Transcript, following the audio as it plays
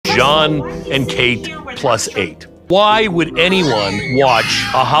Jon and Kate +8. Why would anyone watch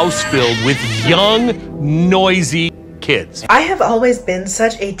a house filled with young, noisy kids? I have always been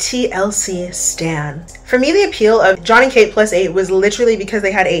such a TLC stan. For me, the appeal of Jon and Kate +8 was literally because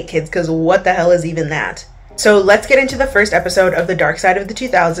they had 8 kids, because what the hell is even that? So let's get into the first episode of the Dark Side of the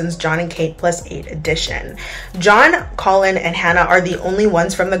 2000s, Jon and Kate +8 edition. Jon, Collin, and Hannah are the only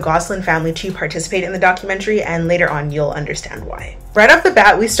ones from the Gosselin family to participate in the documentary, and later on you'll understand why. Right off the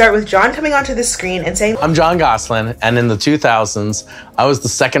bat, we start with Jon coming onto the screen and saying, "I'm Jon Gosselin, and in the 2000s, I was the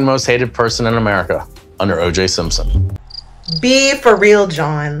second most hated person in America, under O.J. Simpson." Be for real,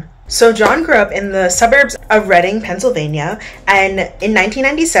 Jon. So Jon grew up in the suburbs of Reading, Pennsylvania, and in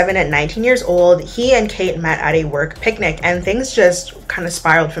 1997, at 19 years old, he and Kate met at a work picnic, and things just kind of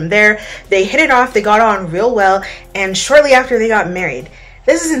spiraled from there. They hit it off, they got on real well, and shortly after they got married.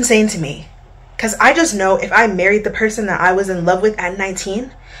 This is insane to me, because I just know if I married the person that I was in love with at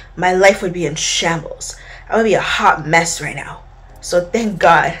 19, my life would be in shambles. I would be a hot mess right now. So thank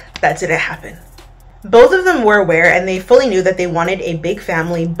God that didn't happen. Both of them were aware and they fully knew that they wanted a big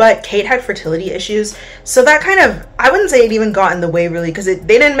family, but Kate had fertility issues, so that kind of, I wouldn't say it even got in the way really, because they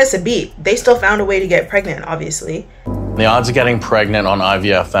didn't miss a beat. They still found a way to get pregnant, obviously. The odds of getting pregnant on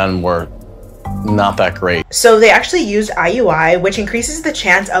IVF then were not that great. So they actually used IUI, which increases the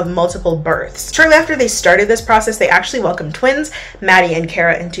chance of multiple births. Shortly after they started this process, they actually welcomed twins, Maddie and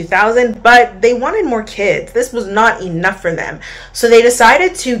Kara, in 2000, but they wanted more kids. This was not enough for them. So they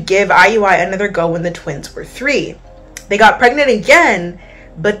decided to give IUI another go when the twins were 3. They got pregnant again,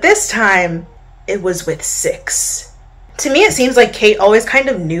 but this time it was with 6. To me, it seems like Kate always kind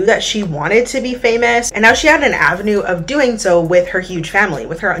of knew that she wanted to be famous, and now she had an avenue of doing so with her huge family,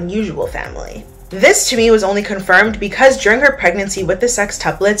 with her unusual family. This to me was only confirmed because during her pregnancy with the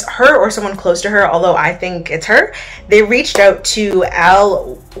sextuplets, her or someone close to her, although I think it's her, they reached out to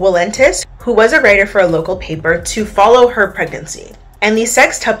Al Walentis, who was a writer for a local paper, to follow her pregnancy. And these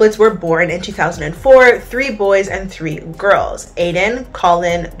sextuplets were born in 2004, 3 boys and 3 girls, Aiden,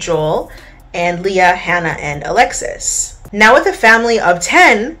 Collin, Joel, and Leah, Hannah, and Alexis. Now with a family of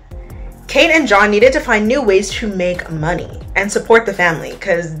 10, Kate and Jon needed to find new ways to make money and support the family,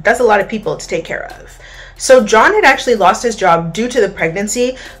 because that's a lot of people to take care of. So Jon had actually lost his job due to the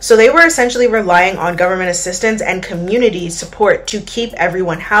pregnancy, so they were essentially relying on government assistance and community support to keep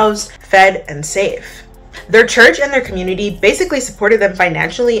everyone housed, fed, and safe. Their church and their community basically supported them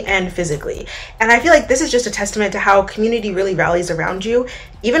financially and physically. And I feel like this is just a testament to how community really rallies around you,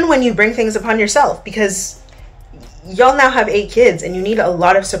 even when you bring things upon yourself, because y'all now have 8 kids and you need a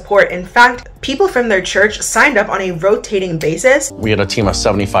lot of support. In fact, people from their church signed up on a rotating basis. We had a team of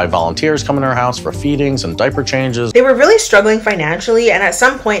 75 volunteers coming to our house for feedings and diaper changes. They were really struggling financially, and at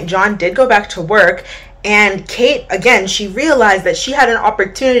some point Jon did go back to work, and Kate, again, she realized that she had an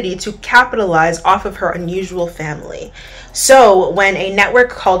opportunity to capitalize off of her unusual family. So when a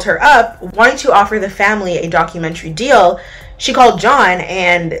network called her up wanting to offer the family a documentary deal, she called Jon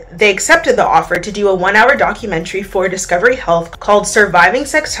and they accepted the offer to do a 1-hour documentary for Discovery Health called Surviving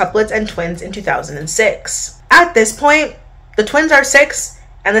Sextuplets and Twins in 2006. At this point, the twins are 6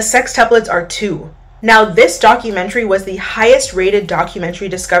 and the sextuplets are 2. Now, this documentary was the highest rated documentary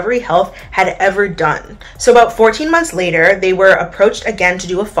Discovery Health had ever done. So about 14 months later, they were approached again to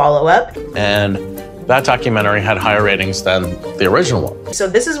do a follow-up. And that documentary had higher ratings than the original one. So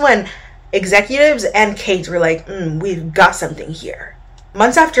this is when executives and Kate were like, we've got something here.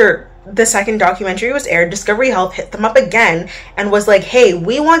 Months after the second documentary was aired, Discovery Health hit them up again and was like, hey,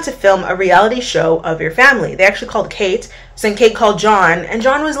 we want to film a reality show of your family. They actually called Kate, so then Kate called Jon, and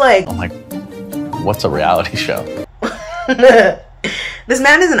Jon was like, I'm like, what's a reality show? This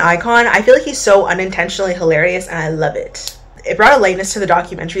man is an icon. I feel like he's so unintentionally hilarious and I love it. It brought a lightness to the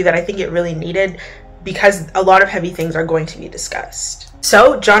documentary that I think it really needed, because a lot of heavy things are going to be discussed.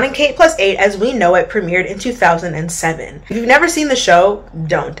 So, Jon and Kate +8, as we know it, premiered in 2007. If you've never seen the show,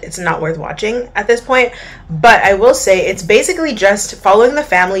 don't. It's not worth watching at this point. But I will say it's basically just following the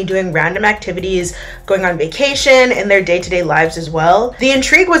family doing random activities, going on vacation, in their day-to-day lives as well. The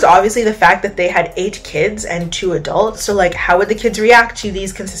intrigue was obviously the fact that they had 8 kids and 2 adults. So, like, how would the kids react to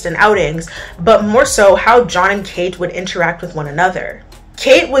these consistent outings? But more so, how Jon and Kate would interact with one another.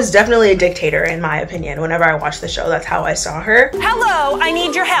 Kate was definitely a dictator, in my opinion. Whenever I watched the show, that's how I saw her. Hello, I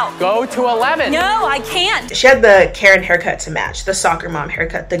need your help. Go to 11. No, I can't. She had the Karen haircut to match, the soccer mom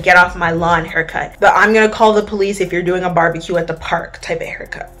haircut, the get off my lawn haircut, the I'm gonna call the police if you're doing a barbecue at the park type of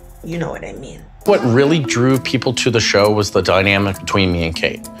haircut. You know what I mean. What really drew people to the show was the dynamic between me and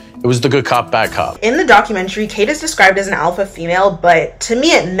Kate. It was the good cop, bad cop. In the documentary, Kate is described as an alpha female, but to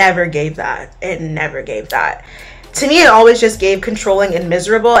me, it never gave that. It never gave that. To me, it always just gave controlling and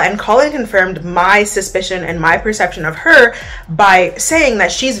miserable, and Collin confirmed my suspicion and my perception of her by saying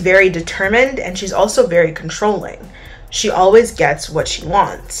that she's very determined and she's also very controlling. She always gets what she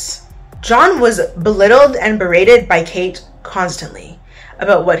wants. Jon was belittled and berated by Kate constantly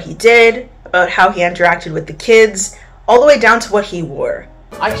about what he did, about how he interacted with the kids, all the way down to what he wore.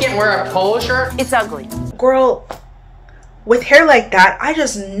 I can't wear a polo shirt? It's ugly. Girl, with hair like that, I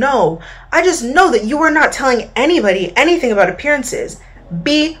just know that you are not telling anybody anything about appearances.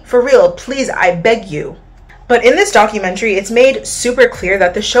 Be for real, please, I beg you. But in this documentary, it's made super clear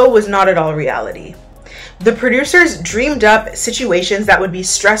that the show was not at all reality. The producers dreamed up situations that would be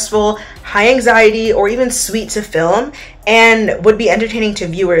stressful, high anxiety, or even sweet to film, and would be entertaining to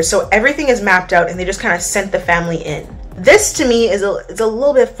viewers. So everything is mapped out and they just kind of sent the family in. This to me is a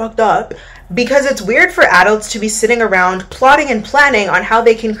little bit fucked up, because it's weird for adults to be sitting around plotting and planning on how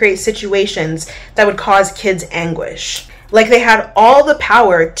they can create situations that would cause kids anguish. Like they had all the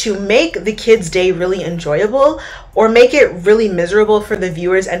power to make the kids' day really enjoyable or make it really miserable for the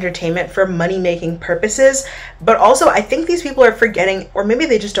viewers' entertainment for money-making purposes. But also, I think these people are forgetting, or maybe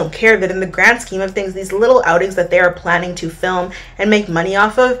they just don't care, that in the grand scheme of things, these little outings that they are planning to film and make money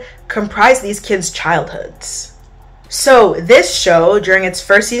off of comprise these kids' childhoods. So this show, during its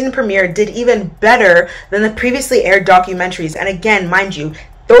first season premiere, did even better than the previously aired documentaries. And again, mind you,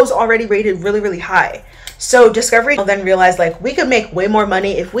 those already rated really, really high. So Discovery then realized, like, we could make way more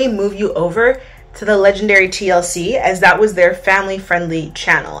money if we move you over to the legendary TLC, as that was their family-friendly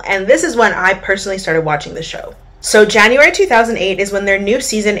channel. And this is when I personally started watching the show. So January 2008 is when their new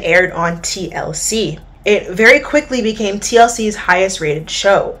season aired on TLC. It very quickly became TLC's highest rated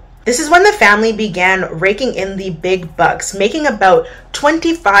show. This is when the family began raking in the big bucks, making about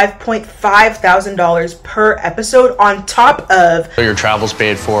 $25,500 per episode on top of... So your travel's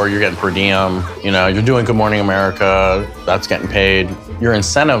paid for, you're getting per diem, you know, you're doing Good Morning America, that's getting paid. Your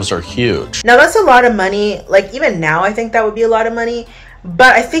incentives are huge. Now that's a lot of money. Like even now, I think that would be a lot of money.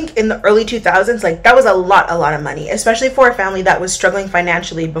 But I think in the early 2000s, like that was a lot of money, especially for a family that was struggling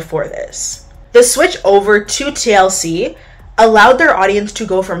financially before this. The switch over to TLC allowed their audience to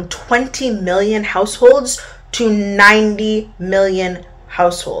go from 20 million households to 90 million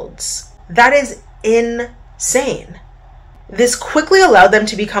households. That is insane. This quickly allowed them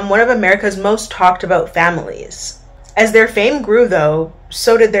to become one of America's most talked about families. As their fame grew though,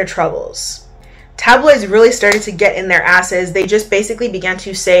 so did their troubles. Tabloids really started to get in their asses. They just basically began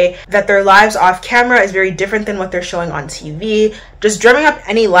to say that their lives off camera is very different than what they're showing on TV, just drumming up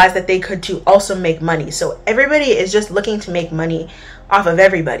any lies that they could to also make money. So everybody is just looking to make money off of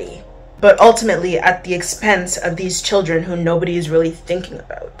everybody, but ultimately at the expense of these children who nobody is really thinking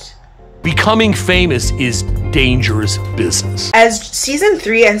about. Becoming famous is dangerous business. As season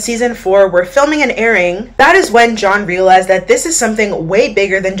 3 and season 4 were filming and airing, that is when Jon realized that this is something way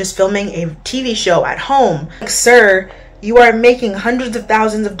bigger than just filming a TV show at home. Like, sir, you are making hundreds of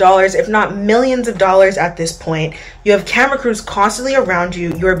thousands of dollars, if not millions of dollars at this point. You have camera crews constantly around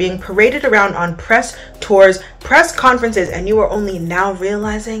you. You are being paraded around on press tours, press conferences, and you are only now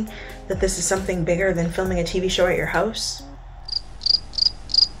realizing that this is something bigger than filming a TV show at your house?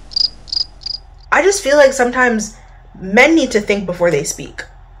 I just feel like sometimes men need to think before they speak.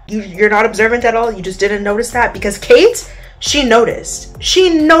 You're not observant at all? You just didn't notice that? Because Kate, she noticed. She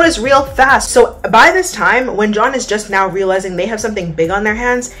noticed real fast. So by this time, when Jon is just now realizing they have something big on their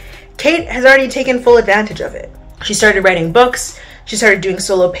hands, Kate has already taken full advantage of it. She started writing books. She started doing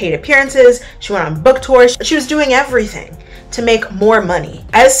solo paid appearances. She went on book tours. She was doing everything to make more money.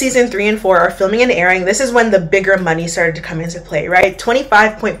 As season 3 and 4 are filming and airing, this is when the bigger money started to come into play, right?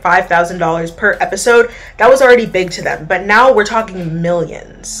 $25,500 per episode, that was already big to them, but now we're talking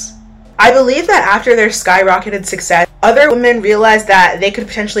millions. I believe that after their skyrocketed success, other women realized that they could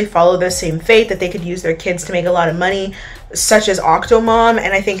potentially follow the same fate, that they could use their kids to make a lot of money, such as Octomom,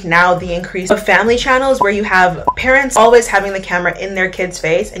 and I think now the increase of family channels where you have parents always having the camera in their kids'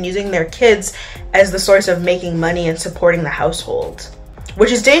 face and using their kids as the source of making money and supporting the household.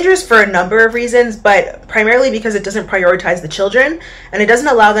 Which is dangerous for a number of reasons, but primarily because it doesn't prioritize the children and it doesn't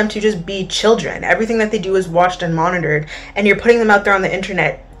allow them to just be children. Everything that they do is watched and monitored, and you're putting them out there on the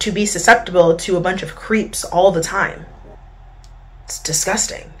internet to be susceptible to a bunch of creeps all the time. It's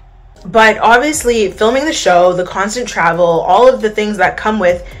disgusting. But obviously, filming the show, the constant travel, all of the things that come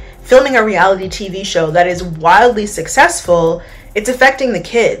with filming a reality TV show that is wildly successful, it's affecting the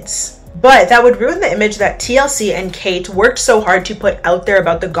kids. But that would ruin the image that TLC and Kate worked so hard to put out there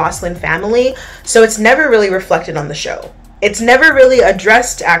about the Gosselin family, so it's never really reflected on the show. It's never really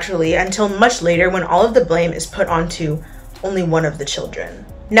addressed, actually, until much later when all of the blame is put onto only one of the children.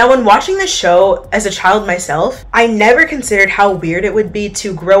 Now, when watching the show as a child myself, I never considered how weird it would be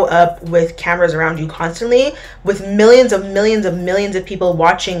to grow up with cameras around you constantly, with millions of people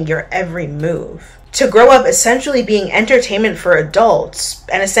watching your every move. To grow up essentially being entertainment for adults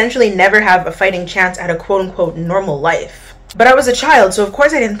and essentially never have a fighting chance at a quote-unquote normal life. But I was a child, so of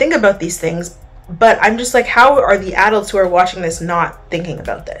course I didn't think about these things, but I'm just like, how are the adults who are watching this not thinking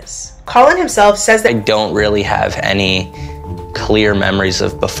about this? Collin himself says that I don't really have any clear memories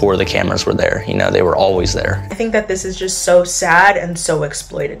of before the cameras were there. You know, they were always there. I think that this is just so sad and so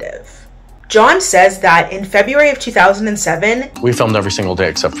exploitative. Jon says that in February of 2007, we filmed every single day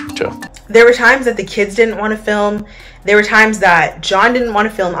except for 2. There were times that the kids didn't want to film. There were times that Jon didn't want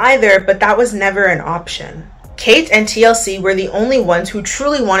to film either, but that was never an option. Kate and TLC were the only ones who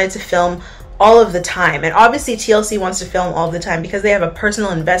truly wanted to film all of the time. And obviously TLC wants to film all the time because they have a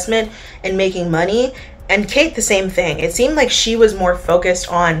personal investment in making money. And Kate, the same thing. It seemed like she was more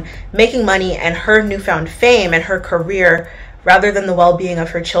focused on making money and her newfound fame and her career rather than the well-being of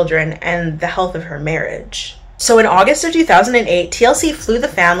her children and the health of her marriage. So in August of 2008, TLC flew the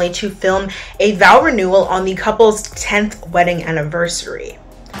family to film a vow renewal on the couple's 10th wedding anniversary.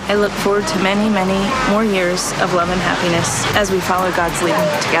 I look forward to many, many more years of love and happiness as we follow God's leading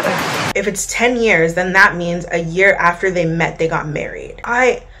together. If it's 10 years, then that means a year after they met, they got married.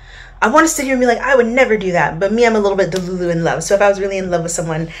 I want to sit here and be like, I would never do that. But me, I'm a little bit delulu in love. So if I was really in love with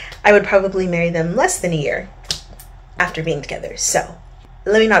someone, I would probably marry them less than a year after being together. So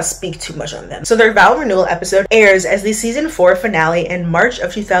let me not speak too much on them. So their vow renewal episode airs as the season 4 finale in March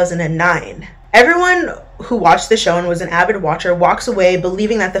of 2009. Everyone who watched the show and was an avid watcher walks away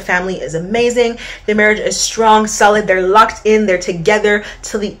believing that the family is amazing, their marriage is strong, solid, they're locked in, they're together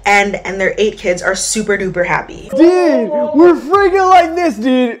till the end, and their 8 kids are super duper happy. Dude, we're freaking like this,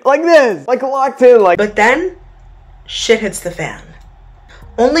 dude. Like this. Like locked in. Like. But then, shit hits the fan.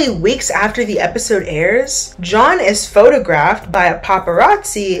 Only weeks after the episode airs, Jon is photographed by a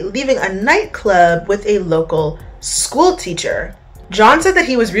paparazzi leaving a nightclub with a local school teacher. Jon said that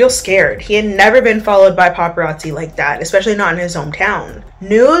he was real scared. He had never been followed by paparazzi like that, especially not in his hometown.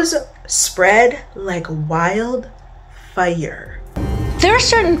 News spread like wildfire. There are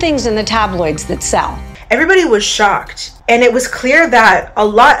certain things in the tabloids that sell. Everybody was shocked, and it was clear that a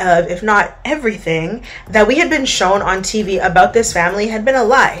lot of, if not everything, that we had been shown on TV about this family had been a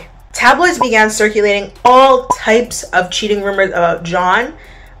lie. Tabloids began circulating all types of cheating rumors about Jon,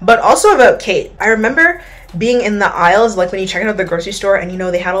 but also about Kate. I remember being in the aisles, like when you check out the grocery store and you know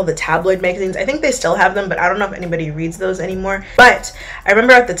they had all the tabloid magazines. I think they still have them, but I don't know if anybody reads those anymore. But I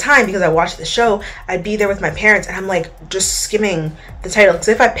remember at the time, because I watched the show, I'd be there with my parents and I'm like just skimming the title, because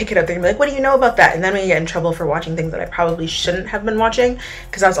if I pick it up they're gonna be like, what do you know about that? And then we get in trouble for watching things that I probably shouldn't have been watching,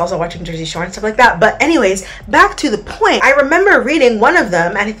 because I was also watching Jersey Shore and stuff like that. But anyways, back to the point. I remember reading one of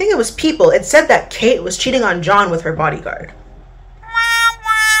them, and I think it was People. It said that Kate was cheating on Jon with her bodyguard.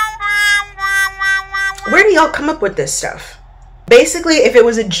 Where do y'all come up with this stuff? Basically, if it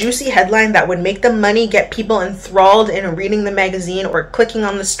was a juicy headline that would make the money get people enthralled in reading the magazine or clicking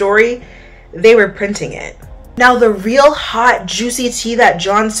on the story, they were printing it. Now, the real hot, juicy tea that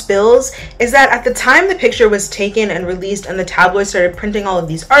Jon spills is that at the time the picture was taken and released and the tabloids started printing all of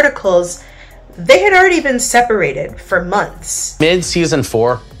these articles, they had already been separated for months. Mid-season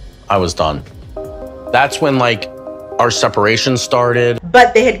 4, I was done. That's when, like, our separation started.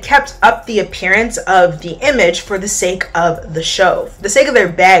 But they had kept up the appearance of the image for the sake of the show. For the sake of their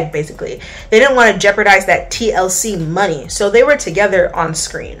bag, basically. They didn't want to jeopardize that TLC money, so they were together on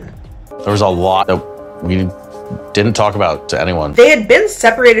screen. There was a lot that we didn't talk about to anyone. They had been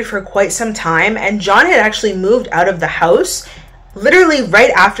separated for quite some time, and Jon had actually moved out of the house literally right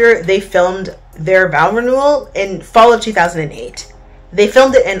after they filmed their vow renewal in fall of 2008. They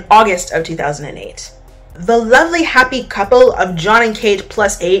filmed it in August of 2008. The lovely, happy couple of Jon and Kate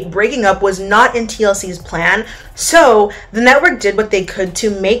 +8 breaking up was not in TLC's plan, so the network did what they could to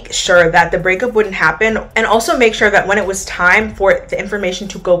make sure that the breakup wouldn't happen, and also make sure that when it was time for the information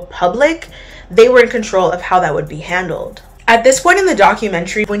to go public, they were in control of how that would be handled. At this point in the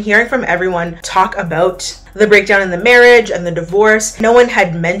documentary, when hearing from everyone talk about the breakdown in the marriage and the divorce, no one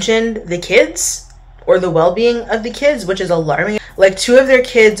had mentioned the kids or the well-being of the kids, which is alarming. Like, 2 of their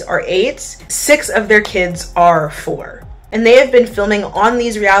kids are 8, 6 of their kids are 4. And they have been filming on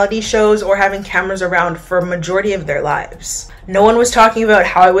these reality shows or having cameras around for a majority of their lives. No one was talking about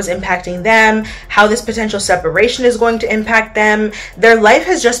how it was impacting them, how this potential separation is going to impact them. Their life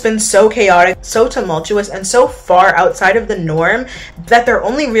has just been so chaotic, so tumultuous, and so far outside of the norm that their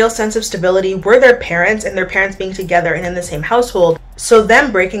only real sense of stability were their parents and their parents being together and in the same household. So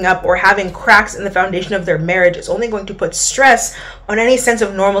them breaking up or having cracks in the foundation of their marriage is only going to put stress on any sense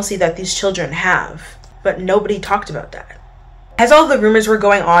of normalcy that these children have. But nobody talked about that. As all the rumors were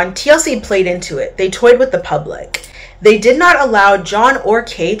going on, TLC played into it. They toyed with the public. They did not allow Jon or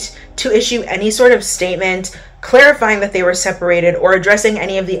Kate to issue any sort of statement clarifying that they were separated or addressing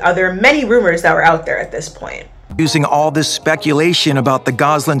any of the other many rumors that were out there at this point. Using all this speculation about the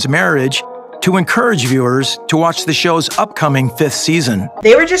Goslins' marriage to encourage viewers to watch the show's upcoming 5th season.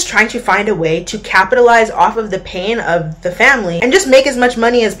 They were just trying to find a way to capitalize off of the pain of the family and just make as much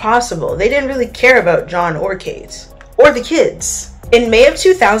money as possible. They didn't really care about Jon or Kate. Or the kids. In May of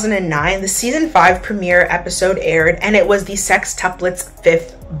 2009, the season 5 premiere episode aired, and it was the sextuplet's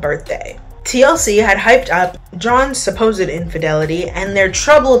 5th birthday. TLC had hyped up Jon's supposed infidelity and their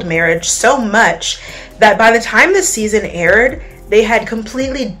troubled marriage so much that by the time the season aired, they had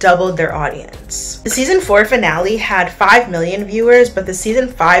completely doubled their audience. The season 4 finale had 5 million viewers, but the season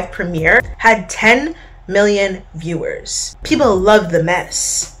 5 premiere had 10 million viewers. People love the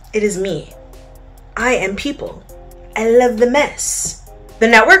mess. It is me. I am people. I love the mess. The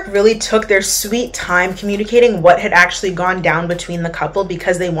network really took their sweet time communicating what had actually gone down between the couple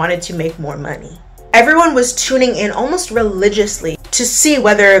because they wanted to make more money. Everyone was tuning in almost religiously to see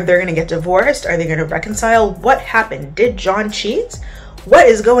whether they're going to get divorced. Are they going to reconcile? What happened? Did Jon cheat? What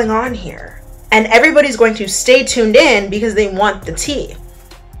is going on here? And everybody's going to stay tuned in because they want the tea.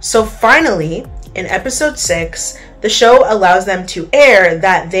 So finally, in episode 6, the show allows them to air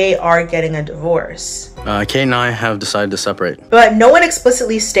that they are getting a divorce. Kate and I have decided to separate. But no one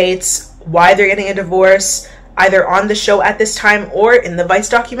explicitly states why they're getting a divorce, either on the show at this time or in the Vice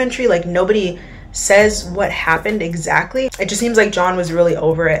documentary. Like, nobody says what happened exactly. It just seems like Jon was really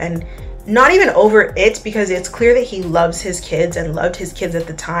over it, and not even over it because it's clear that he loves his kids and loved his kids at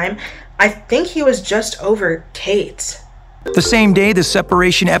the time. I think he was just over Kate. The same day the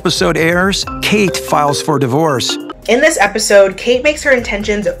separation episode airs, Kate files for divorce. In this episode, Kate makes her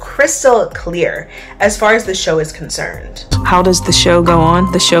intentions crystal clear as far as the show is concerned. How does the show go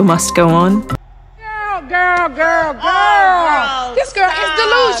on? The show must go on. Girl. This girl is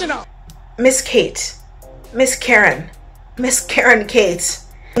delusional. Miss Kate, Miss Karen Kate.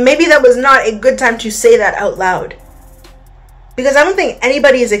 Maybe that was not a good time to say that out loud. Because I don't think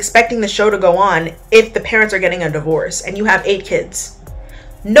anybody is expecting the show to go on if the parents are getting a divorce and you have 8 kids.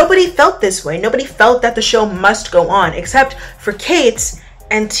 Nobody felt this way. Nobody felt that the show must go on except for Kate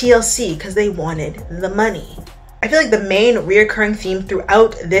and TLC because they wanted the money. I feel like the main reoccurring theme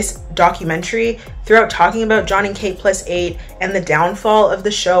throughout this documentary, throughout talking about Jon and Kate plus 8 and the downfall of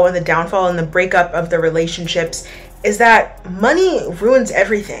the show and the downfall and the breakup of the relationships, is that money ruins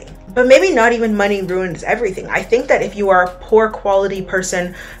everything. But maybe not even money ruins everything. I think that if you are a poor quality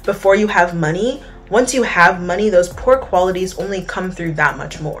person before you have money, once you have money, those poor qualities only come through that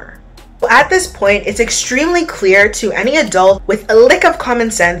much more. At this point, it's extremely clear to any adult with a lick of common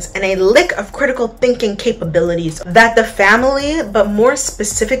sense and a lick of critical thinking capabilities that the family, but more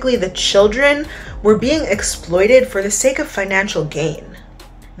specifically the children, were being exploited for the sake of financial gain.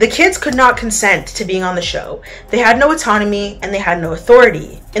 The kids could not consent to being on the show. They had no autonomy and they had no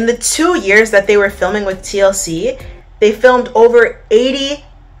authority. In the 2 years that they were filming with TLC, they filmed over 80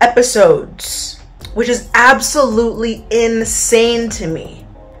 episodes, which is absolutely insane to me.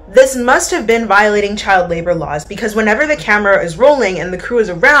 This must have been violating child labor laws because whenever the camera is rolling and the crew is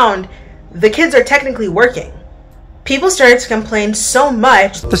around, the kids are technically working. People started to complain so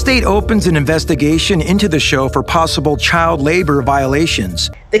much. The state opens an investigation into the show for possible child labor violations.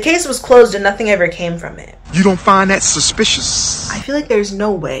 The case was closed and nothing ever came from it. You don't find that suspicious? I feel like there's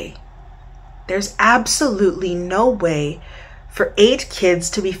no way. There's absolutely no way for 8 kids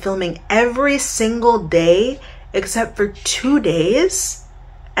to be filming every single day except for 2 days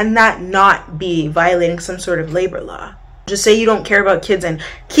and that not be violating some sort of labor law. Just say you don't care about kids and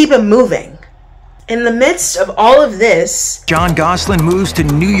keep it moving. In the midst of all of this, Jon Gosselin moves to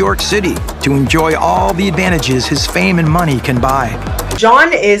New York City to enjoy all the advantages his fame and money can buy.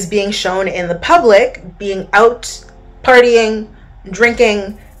 Jon is being shown in the public being out partying,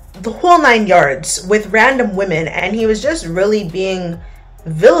 drinking, the whole 9 yards with random women, and he was just really being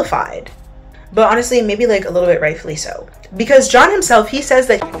vilified. But honestly, maybe like a little bit rightfully so. Because Jon himself, he says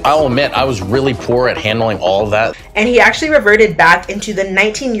that I'll admit I was really poor at handling all of that. And he actually reverted back into the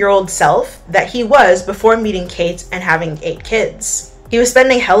 19-year-old self that he was before meeting Kate and having 8 kids. He was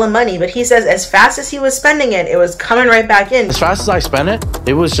spending hella money, but he says as fast as he was spending it, it was coming right back in. As fast as I spent it,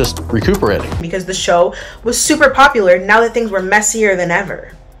 it was just recuperating. Because the show was super popular now that things were messier than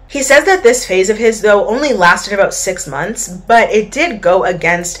ever. He says that this phase of his, though, only lasted about 6 months, but it did go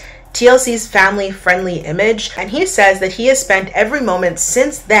against TLC's family-friendly image, and he says that he has spent every moment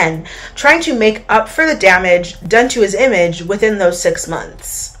since then trying to make up for the damage done to his image within those 6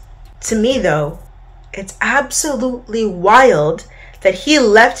 months. To me, though, it's absolutely wild that he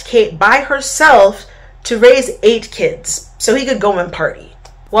left Kate by herself to raise 8 kids so he could go and party.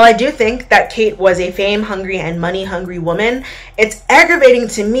 While I do think that Kate was a fame-hungry and money-hungry woman, it's aggravating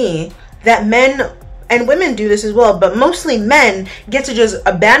to me that men and women do this as well, but mostly men get to just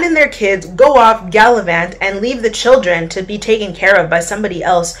abandon their kids, go off, gallivant, and leave the children to be taken care of by somebody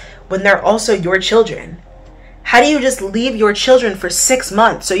else when they're also your children. How do you just leave your children for 6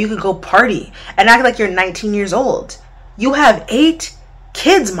 months so you could go party and act like you're 19 years old? You have 8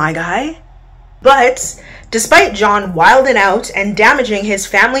 kids, my guy. But despite Jon wilding out and damaging his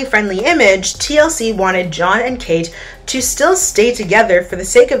family-friendly image, TLC wanted Jon and Kate to still stay together for the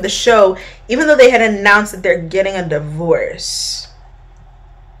sake of the show, even though they had announced that they're getting a divorce.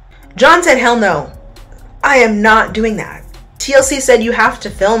 Jon said, hell no, I am not doing that. TLC said, you have to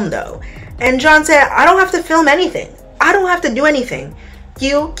film though. And Jon said, I don't have to film anything. I don't have to do anything.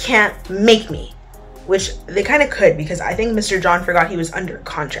 You can't make me. Which they kind of could, because I think Mr. Jon forgot he was under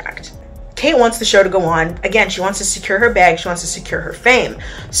contract. Kate wants the show to go on. Again, she wants to secure her bag. She wants to secure her fame.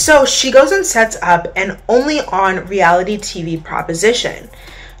 So she goes and sets up an only on reality TV proposition.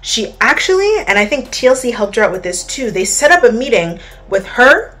 She actually, and I think TLC helped her out with this too, they set up a meeting with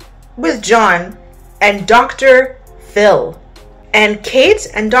her, with Jon, and Dr. Phil. And Kate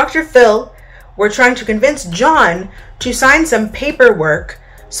and Dr. Phil were trying to convince Jon to sign some paperwork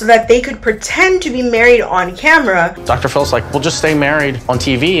so that they could pretend to be married on camera. Dr. Phil's like, well, just stay married on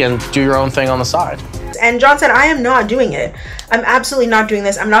TV and do your own thing on the side. And Jon said, I am not doing it. I'm absolutely not doing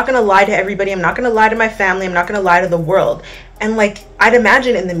this. I'm not going to lie to everybody. I'm not going to lie to my family. I'm not going to lie to the world. And like, I'd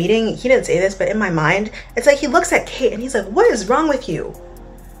imagine in the meeting, he didn't say this, but in my mind, it's like he looks at Kate and he's like, what is wrong with you?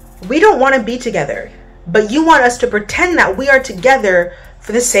 We don't want to be together, but you want us to pretend that we are together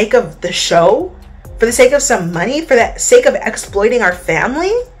for the sake of the show? For the sake of some money? For the sake of exploiting our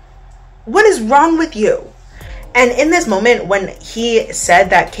family? What is wrong with you? And in this moment, when he said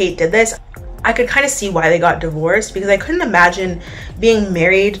that Kate did this, I could kind of see why they got divorced, because I couldn't imagine being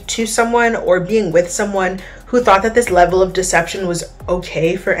married to someone or being with someone who thought that this level of deception was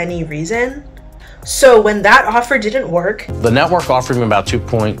okay for any reason. So when that offer didn't work, the network offered him about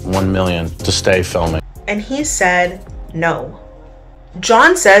 $2.1 million to stay filming. And he said no.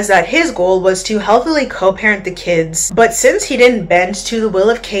 Jon says that his goal was to healthily co-parent the kids, but since he didn't bend to the will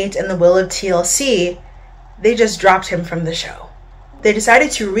of Kate and the will of TLC, they just dropped him from the show. They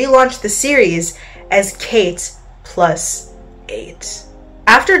decided to relaunch the series as Kate plus 8.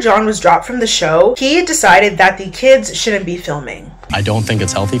 After Jon was dropped from the show, he decided that the kids shouldn't be filming. I don't think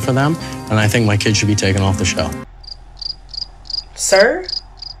it's healthy for them, and I think my kids should be taken off the show. Sir?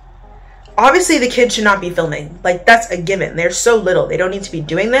 Obviously, the kids should not be filming. Like, that's a given. They're so little. They don't need to be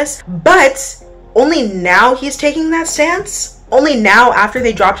doing this. But only now he's taking that stance? Only now, after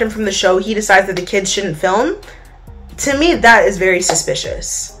they dropped him from the show, he decides that the kids shouldn't film? To me, that is very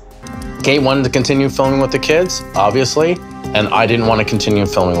suspicious. Kate wanted to continue filming with the kids, obviously, and I didn't want to continue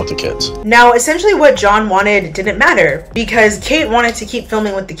filming with the kids. Now, essentially what Jon wanted didn't matter, because Kate wanted to keep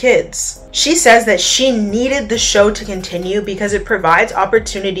filming with the kids. She says that she needed the show to continue because it provides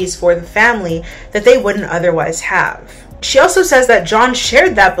opportunities for the family that they wouldn't otherwise have. She also says that Jon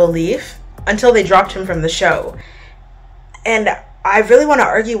shared that belief until they dropped him from the show. And I really want to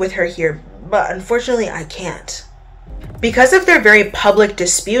argue with her here, but unfortunately I can't. Because of their very public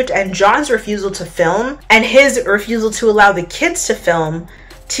dispute and Jon's refusal to film and his refusal to allow the kids to film,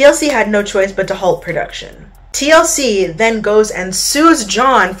 TLC had no choice but to halt production. TLC then goes and sues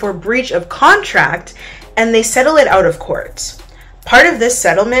Jon for breach of contract, and they settle it out of court. Part of this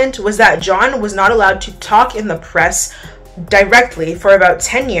settlement was that Jon was not allowed to talk in the press directly for about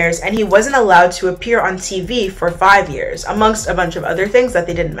 10 years, and he wasn't allowed to appear on TV for 5 years, amongst a bunch of other things that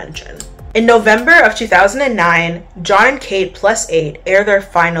they didn't mention. In November of 2009, Jon and Kate plus 8 air their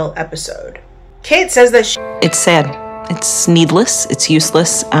final episode. Kate says that it's sad. It's needless. It's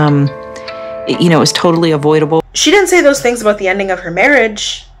useless. It was totally avoidable. She didn't say those things about the ending of her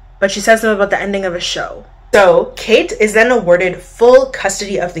marriage, but she says them about the ending of a show. So Kate is then awarded full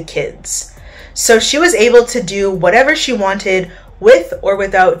custody of the kids. So she was able to do whatever she wanted with or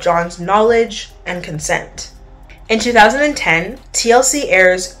without Jon's knowledge and consent. In 2010, TLC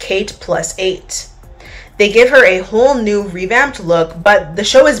airs Kate plus 8. They give her a whole new revamped look, but the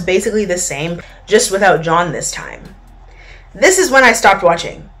show is basically the same, just without Jon this time. This is when I stopped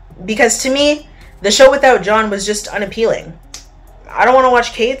watching, because to me, the show without Jon was just unappealing. I don't want to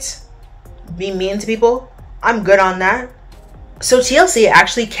watch Kate be mean to people. I'm good on that. So TLC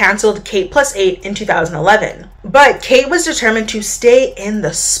actually canceled Kate plus 8 in 2011, but Kate was determined to stay in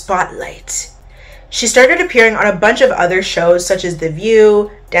the spotlight. She started appearing on a bunch of other shows such as The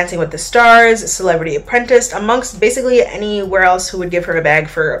View, Dancing with the Stars, Celebrity Apprentice, amongst basically anywhere else who would give her a bag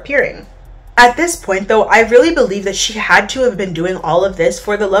for appearing. At this point though, I really believe that she had to have been doing all of this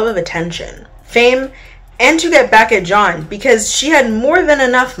for the love of attention, fame, and to get back at Jon, because she had more than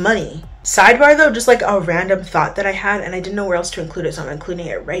enough money. Sidebar though, just like a random thought that I had, and I didn't know where else to include it, so I'm including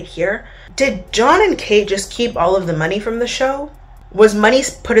it right here. Did Jon and Kate just keep all of the money from the show? Was money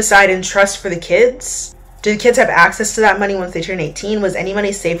put aside in trust for the kids? Did the kids have access to that money once they turn 18? Was any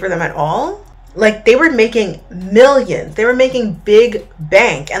money saved for them at all? Like, they were making millions. They were making big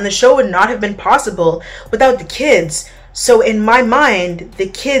bank, and the show would not have been possible without the kids. So in my mind, the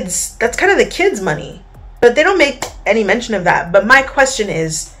kids, that's kind of the kids' money. But they don't make any mention of that. But my question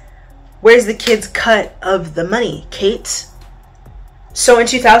is, where's the kids' cut of the money, Kate? So in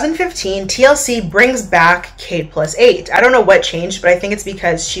 2015, TLC brings back Kate plus 8. I don't know what changed, but I think it's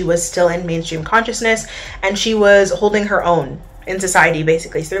because she was still in mainstream consciousness and she was holding her own in society,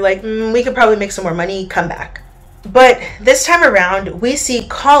 basically. So they're like, we could probably make some more money, come back. But this time around, we see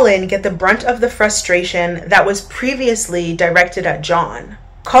Collin get the brunt of the frustration that was previously directed at Jon.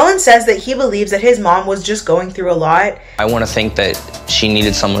 Collin says that he believes that his mom was just going through a lot. I want to think that she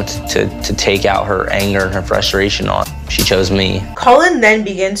needed someone to take out her anger and her frustration on. She chose me. Collin then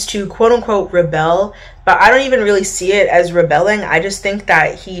begins to quote-unquote rebel, but I don't even really see it as rebelling. I just think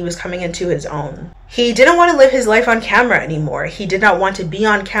that he was coming into his own. He didn't want to live his life on camera anymore. He did not want to be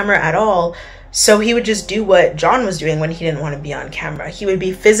on camera at all, so he would just do what Jon was doing when he didn't want to be on camera. He would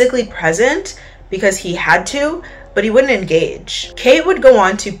be physically present because he had to, but he wouldn't engage. Kate would go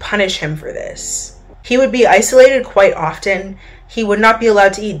on to punish him for this. He would be isolated quite often. He would not be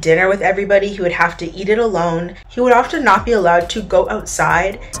allowed to eat dinner with everybody. He would have to eat it alone. He would often not be allowed to go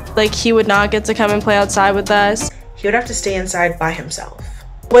outside. Like, he would not get to come and play outside with us. He would have to stay inside by himself.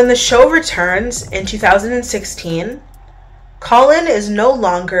 When the show returns in 2016, Collin is no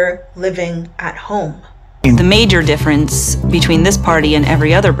longer living at home. The major difference between this party and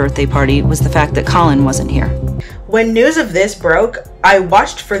every other birthday party was the fact that Collin wasn't here. When news of this broke, I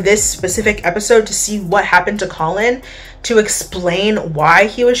watched for this specific episode to see what happened to Collin, to explain why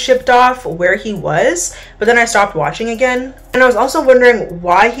he was shipped off, where he was, but then I stopped watching again. And I was also wondering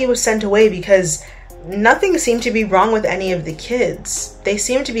why he was sent away, because nothing seemed to be wrong with any of the kids. They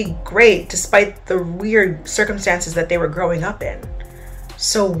seemed to be great despite the weird circumstances that they were growing up in.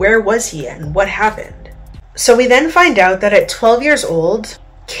 So where was he and what happened? So we then find out that at 12 years old,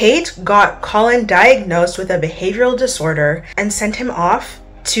 Kate got Collin diagnosed with a behavioral disorder and sent him off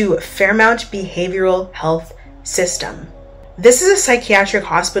to Fairmount Behavioral Health System. This is a psychiatric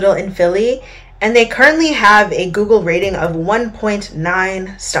hospital in Philly, and they currently have a Google rating of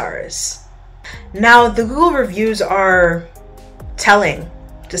 1.9 stars. Now, the Google reviews are telling,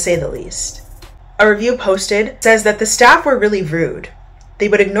 to say the least. A review posted says that the staff were really rude. They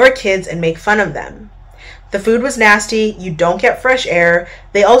would ignore kids and make fun of them. The food was nasty, you don't get fresh air.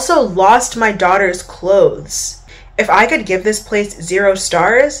 They also lost my daughter's clothes. If I could give this place 0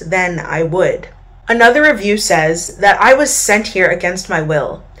 stars, then I would. Another review says that I was sent here against my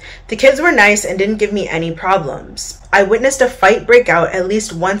will. The kids were nice and didn't give me any problems. I witnessed a fight break out at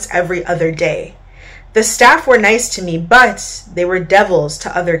least once every other day. The staff were nice to me, but they were devils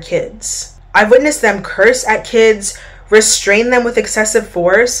to other kids. I've witnessed them curse at kids, restrain them with excessive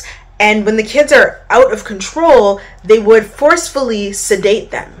force, and when the kids are out of control, they would forcefully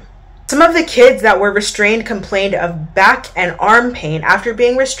sedate them. Some of the kids that were restrained complained of back and arm pain after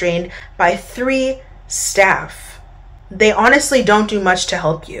being restrained by 3 staff. They honestly don't do much to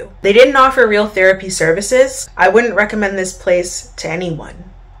help you. They didn't offer real therapy services. I wouldn't recommend this place to anyone.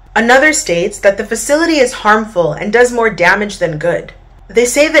 Another states that the facility is harmful and does more damage than good. They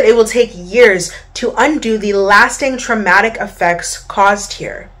say that it will take years to undo the lasting traumatic effects caused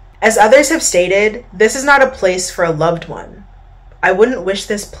here. As others have stated, this is not a place for a loved one. I wouldn't wish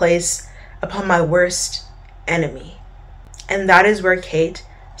this place upon my worst enemy. And that is where Kate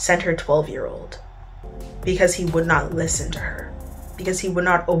sent her 12-year-old. Because he would not listen to her. Because he would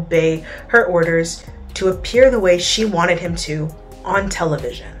not obey her orders to appear the way she wanted him to on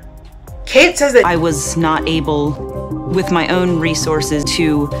television. Kate says that I was not able, with my own resources,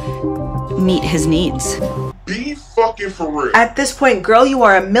 to meet his needs. Be fucking for real. At this point, girl, you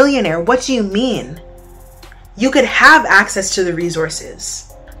are a millionaire. What do you mean? You could have access to the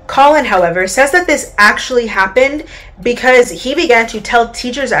resources. Collin, however, says that this actually happened because he began to tell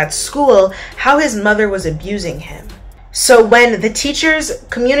teachers at school how his mother was abusing him. So when the teachers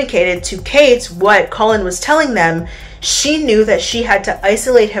communicated to Kate what Collin was telling them, she knew that she had to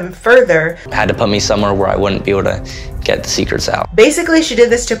isolate him further. Had to put me somewhere where I wouldn't be able to get the secrets out. Basically, she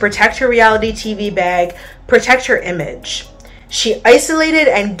did this to protect her reality TV bag, protect her image. She isolated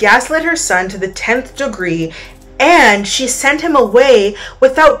and gaslit her son to the 10th degree, and she sent him away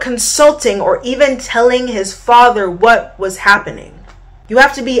without consulting or even telling his father what was happening. You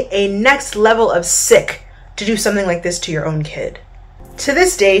have to be a next level of sick to do something like this to your own kid. To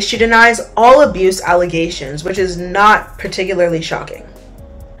this day, she denies all abuse allegations, which is not particularly shocking.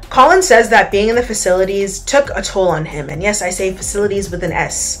 Collin says that being in the facilities took a toll on him, and yes, I say facilities with an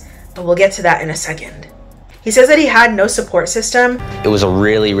S, but we'll get to that in a second. He says that he had no support system. It was a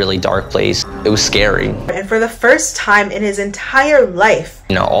really, really dark place. It was scary. And for the first time in his entire life,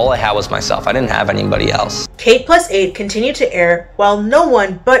 you know, all I had was myself. I didn't have anybody else. Kate Plus 8 continued to air while no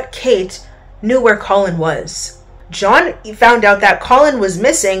one but Kate knew where Collin was. Jon found out that Collin was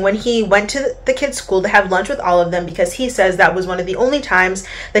missing when he went to the kids' school to have lunch with all of them, because he says that was one of the only times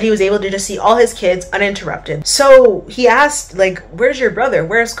that he was able to just see all his kids uninterrupted. So he asked, like, where's your brother?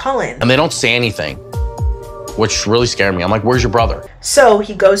 Where's Collin? And they don't say anything, which really scared me. I'm like, where's your brother? So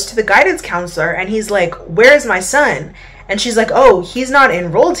he goes to the guidance counselor and he's like, where's my son? And she's like, oh, he's not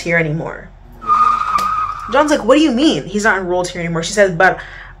enrolled here anymore. Jon's like, what do you mean he's not enrolled here anymore? She says, but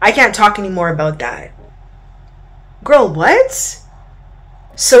I can't talk anymore about that. Girl, what?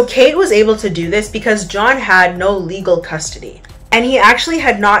 So Kate was able to do this because Jon had no legal custody. And he actually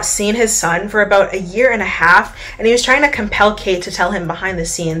had not seen his son for about 1.5 years, and he was trying to compel Kate to tell him behind the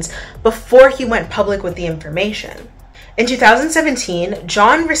scenes before he went public with the information. In 2017,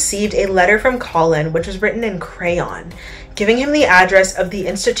 Jon received a letter from Collin, which was written in crayon, giving him the address of the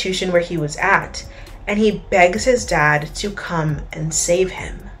institution where he was at, and he begs his dad to come and save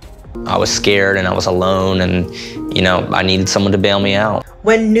him. I was scared and I was alone, and, you know, I needed someone to bail me out.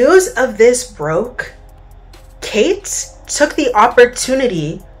 When news of this broke, Kate took the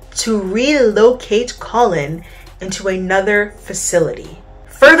opportunity to relocate Collin into another facility,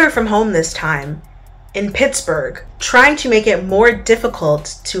 further from home this time, in Pittsburgh, trying to make it more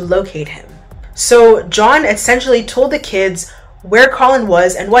difficult to locate him. So Jon essentially told the kids where Collin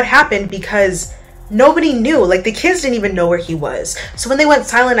was and what happened, because nobody knew. Like, the kids didn't even know where he was. So when they went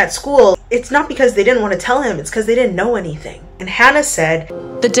silent at school, it's not because they didn't want to tell him, it's because they didn't know anything. And Hannah said,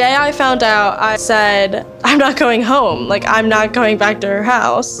 the day I found out, I said, I'm not going home. Like, I'm not going back to her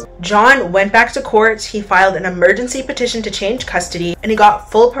house. Jon went back to court. He filed an emergency petition to change custody, and he got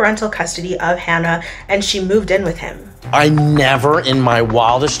full parental custody of Hannah, and she moved in with him. I never in my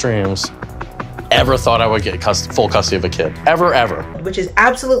wildest dreams ever thought I would get full custody of a kid. Ever. Which is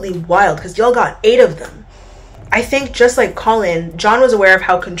absolutely wild, because y'all got 8 of them. I think just like Collin, Jon was aware of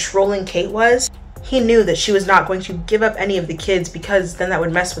how controlling Kate was. He knew that she was not going to give up any of the kids, because then that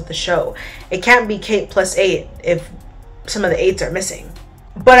would mess with the show. It can't be Kate plus 8 if some of the 8s are missing.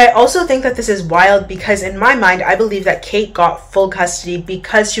 But I also think that this is wild because in my mind, I believe that Kate got full custody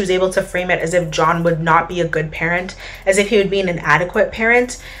because she was able to frame it as if Jon would not be a good parent, as if he would be an inadequate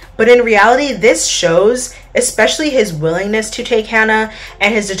parent. But in reality, this shows, especially his willingness to take Hannah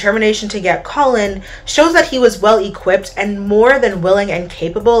and his determination to get Collin, shows that he was well equipped and more than willing and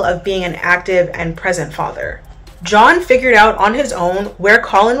capable of being an active and present father. Jon figured out on his own where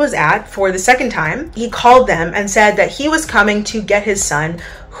Collin was at for the second time. He called them and said that he was coming to get his son,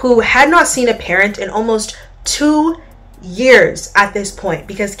 who had not seen a parent in almost 2 years at this point,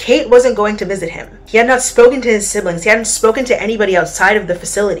 because Kate wasn't going to visit him. He had not spoken to his siblings. He hadn't spoken to anybody outside of the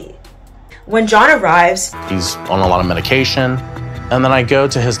facility. When Jon arrives, he's on a lot of medication, and then I go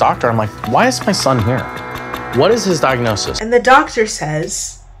to his doctor. I'm like, why is my son here? What is his diagnosis? And the doctor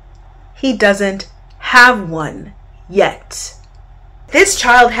says he doesn't have one yet. This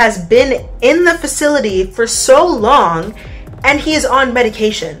child has been in the facility for so long, and he is on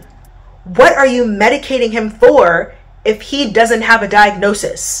medication. What are you medicating him for if he doesn't have a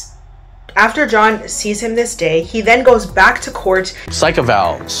diagnosis? After Jon sees him this day, he then goes back to court. Psych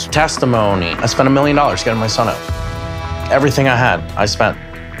evals, testimony. I spent $1 million getting my son out. Everything I had, I spent.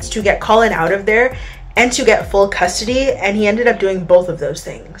 To get Collin out of there and to get full custody, and he ended up doing both of those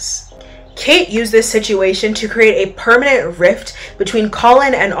things. Kate used this situation to create a permanent rift between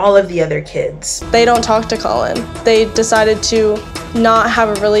Collin and all of the other kids. They don't talk to Collin. They decided to not have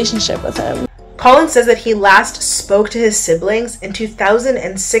a relationship with him. Collin says that he last spoke to his siblings in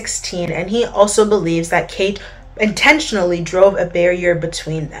 2016, and he also believes that Kate intentionally drove a barrier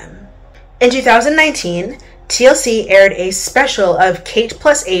between them. In 2019, TLC aired a special of Kate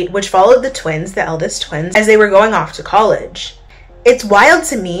plus 8, which followed the twins, the eldest twins, as they were going off to college. It's wild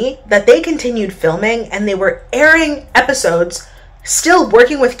to me that they continued filming and they were airing episodes, still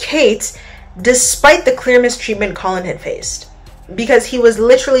working with Kate, despite the clear mistreatment Collin had faced. Because he was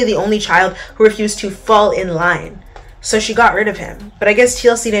literally the only child who refused to fall in line. So she got rid of him. But I guess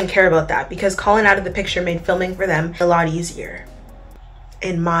TLC didn't care about that because Collin out of the picture made filming for them a lot easier,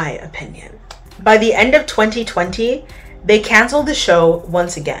 in my opinion. By the end of 2020, they canceled the show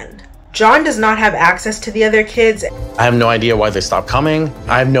once again. Jon does not have access to the other kids. I have no idea why they stopped coming.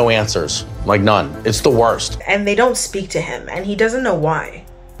 I have no answers, like none. It's the worst. And they don't speak to him, and he doesn't know why.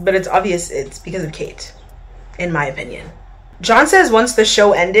 But it's obvious it's because of Kate, in my opinion. Jon says once the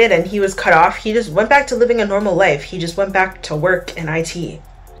show ended and he was cut off, he just went back to living a normal life. He just went back to work in IT.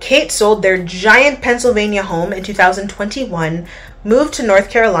 Kate sold their giant Pennsylvania home in 2021, moved to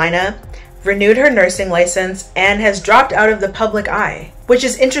North Carolina, renewed her nursing license, and has dropped out of the public eye. Which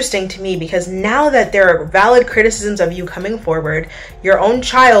is interesting to me because now that there are valid criticisms of you coming forward, your own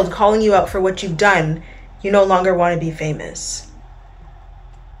child calling you out for what you've done, you no longer want to be famous.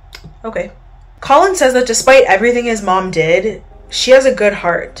 Okay. Collin says that despite everything his mom did, she has a good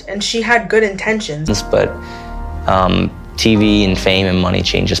heart and she had good intentions. But TV and fame and money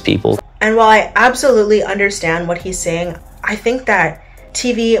changes people. And while I absolutely understand what he's saying, I think that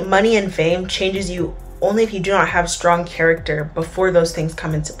TV, money, and fame changes you only if you do not have strong character before those things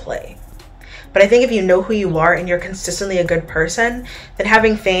come into play. But I think if you know who you are and you're consistently a good person, then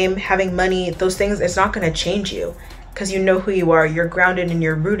having fame, having money, those things, it's not going to change you because you know who you are, you're grounded and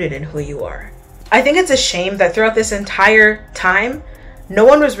you're rooted in who you are. I think it's a shame that throughout this entire time, no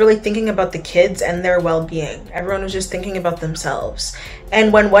one was really thinking about the kids and their well-being. Everyone was just thinking about themselves.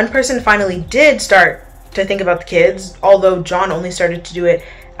 And when one person finally did start to think about the kids, although Jon only started to do it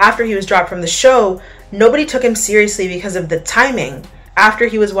after he was dropped from the show, nobody took him seriously because of the timing after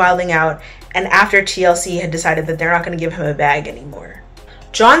he was wilding out and after TLC had decided that they're not going to give him a bag anymore.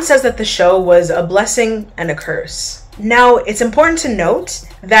 Jon says that the show was a blessing and a curse. Now, it's important to note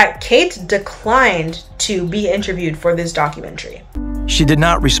that Kate declined to be interviewed for this documentary. She did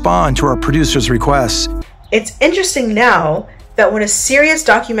not respond to our producer's requests. It's interesting now that when a serious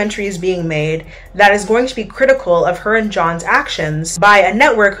documentary is being made that is going to be critical of her and Jon's actions by a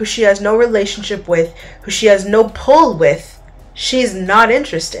network who she has no relationship with, who she has no pull with, she's not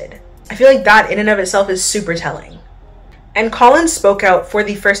interested. I feel like that in and of itself is super telling. And Collin spoke out for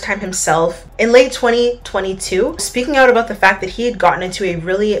the first time himself in late 2022, speaking out about the fact that he had gotten into a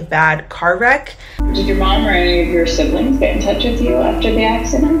really bad car wreck. Did your mom or any of your siblings get in touch with you after the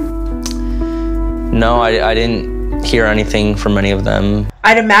accident? No, I didn't hear anything from any of them.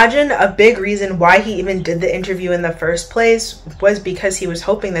 I'd imagine a big reason why he even did the interview in the first place was because he was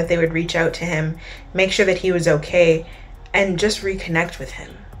hoping that they would reach out to him, make sure that he was okay, and just reconnect with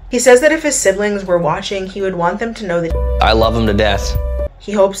him. He says that if his siblings were watching, he would want them to know that I love him to death.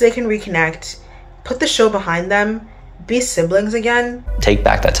 He hopes they can reconnect, put the show behind them, be siblings again. Take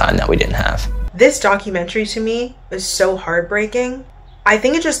back that time that we didn't have. This documentary to me is so heartbreaking. I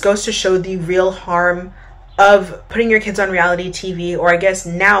think it just goes to show the real harm of putting your kids on reality TV, or I guess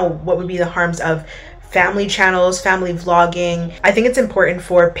now what would be the harms of family channels, family vlogging. I think it's important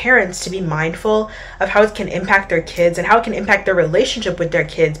for parents to be mindful of how it can impact their kids and how it can impact their relationship with their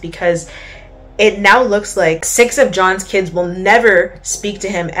kids, because it now looks like 6 of Jon's kids will never speak to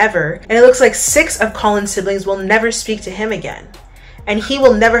him ever, and it looks like 6 of Collin's siblings will never speak to him again, and he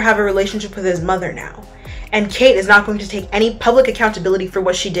will never have a relationship with his mother now. And Kate is not going to take any public accountability for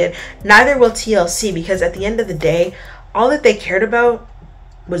what she did. Neither will TLC, because at the end of the day, all that they cared about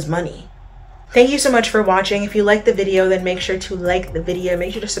was money. Thank you so much for watching. If you liked the video, then make sure to like the video,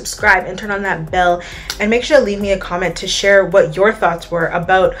 make sure to subscribe and turn on that bell, and make sure to leave me a comment to share what your thoughts were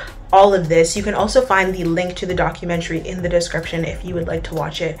about all of this. You can also find the link to the documentary in the description if you would like to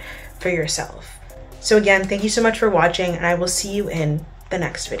watch it for yourself. So again, thank you so much for watching, and I will see you in the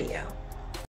next video.